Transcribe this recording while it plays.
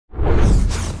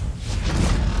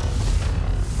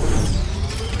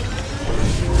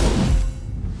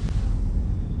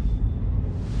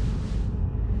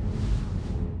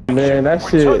Man, that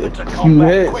shit, few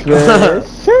hits, man.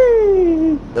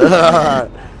 Sheesh.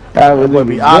 I would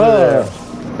be out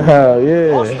of there. Hell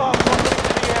yeah.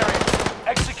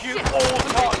 Execute all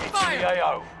targets in the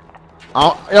AO.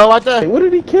 Oh, yo, right there. Hey, what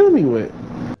did he kill me with?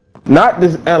 Not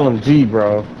this LMG,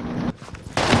 bro.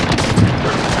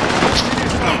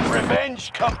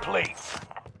 Revenge complete.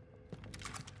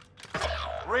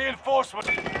 Reinforcement.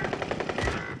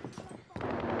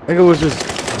 Nigga was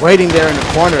just waiting there in the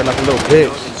corner like a little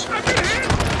bitch.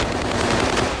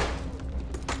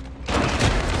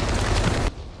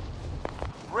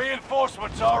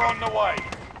 Reinforcements are on the way.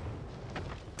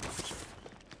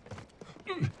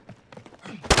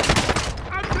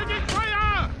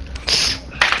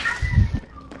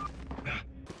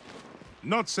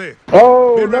 Not safe.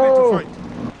 Oh, Be ready no. to fight.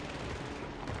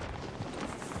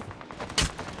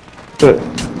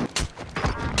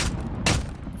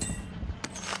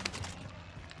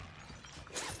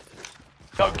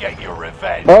 Go get your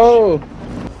revenge. Oh.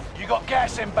 You got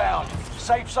gas inbound.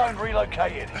 Safe zone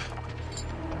relocated.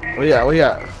 Oh yeah, oh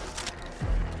yeah.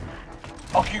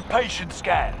 Occupation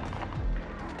scan.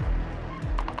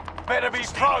 Better be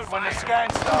prone when the scan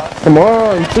starts. Come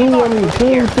on, two.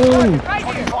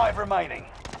 25 remaining.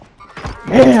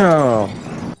 Damn.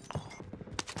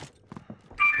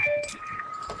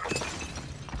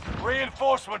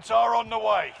 Reinforcements are on the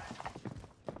way.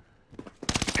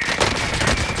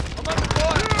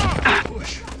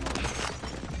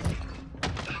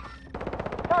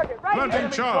 Planting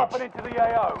Enemy charge. dropping into the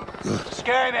AO.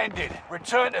 Scan ended.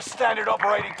 Return to standard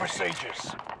operating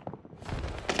procedures.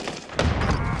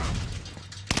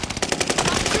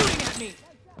 Shooting at me.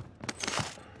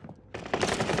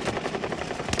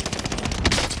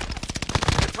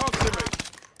 Talk to me.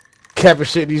 Capping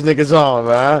shit these niggas on,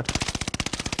 man.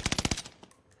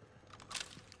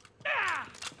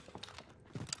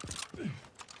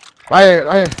 Right here,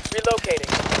 right here. Relocating.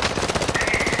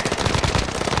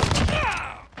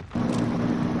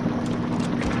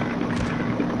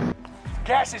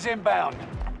 Gas is inbound.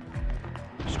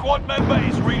 Squad member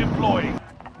is redeploying.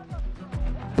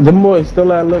 The boy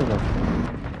still out living.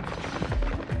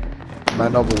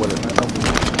 Man over with it, man over with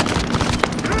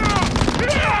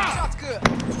it. Shot's good.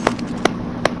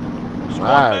 Squad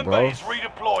Alright, member bro. is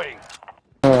redeploying.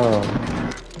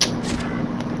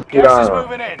 Get Gas is on.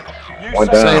 moving in. New One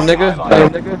safe down. Same zone nigga? highlighted. Same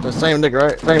nigga? The same nigga,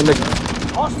 right? Same nigga.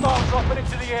 Hostile dropping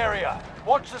into the area.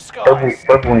 Watch the Purple, skies.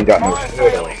 purple ain't got no Fire head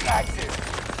sale on. is active.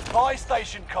 Buy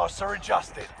station costs are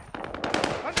adjusted.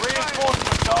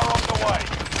 Reinforcements are on the way.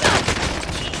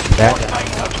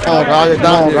 Oh god, they're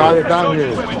down here. God, they're down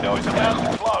here. Window is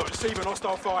about to close. Receiving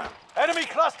hostile fire. Enemy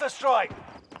cluster strike.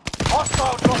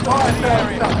 Hostile drop into the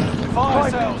area.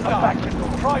 Fire sales done.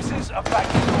 Prices are back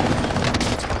to normal.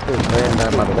 Laying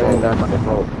down by the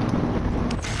road.